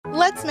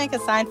Let's make a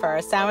sign for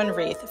our Samhain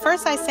Wreath.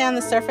 First, I sand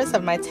the surface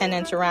of my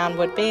 10-inch round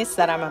wood base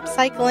that I'm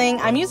upcycling.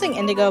 I'm using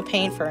indigo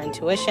paint for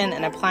intuition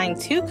and applying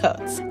 2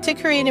 coats. To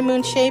create a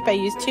moon shape, I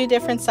use 2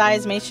 different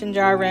size mason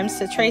jar rims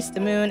to trace the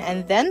moon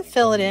and then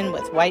fill it in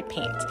with white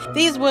paint.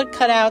 These wood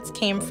cutouts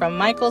came from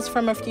Michael's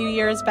from a few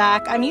years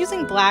back. I'm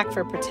using black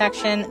for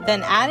protection,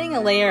 then adding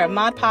a layer of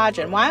Mod Podge,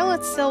 and while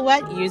it's still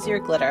wet, use your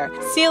glitter.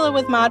 Seal it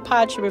with Mod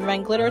Podge to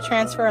prevent glitter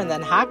transfer, and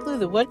then hot glue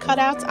the wood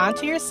cutouts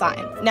onto your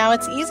sign. Now,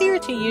 it's easier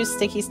to use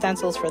sticky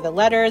stencils for the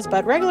letters,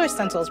 but regular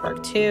stencils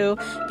work too.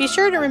 Be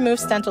sure to remove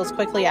stencils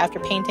quickly after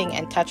painting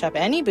and touch up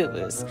any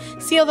boo-boos.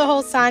 Seal the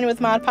whole sign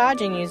with Mod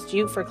Podge and use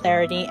jute for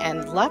clarity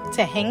and luck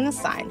to hang the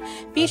sign.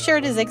 Be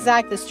sure to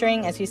zigzag the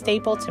string as you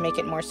staple to make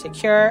it more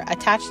secure.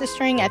 Attach the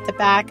string at the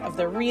back of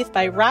the wreath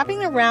by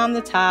wrapping around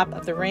the top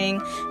of the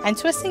ring and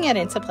twisting it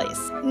into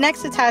place.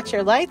 Next, attach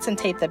your lights and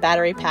tape the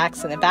battery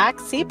packs in the back.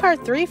 See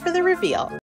part 3 for the reveal.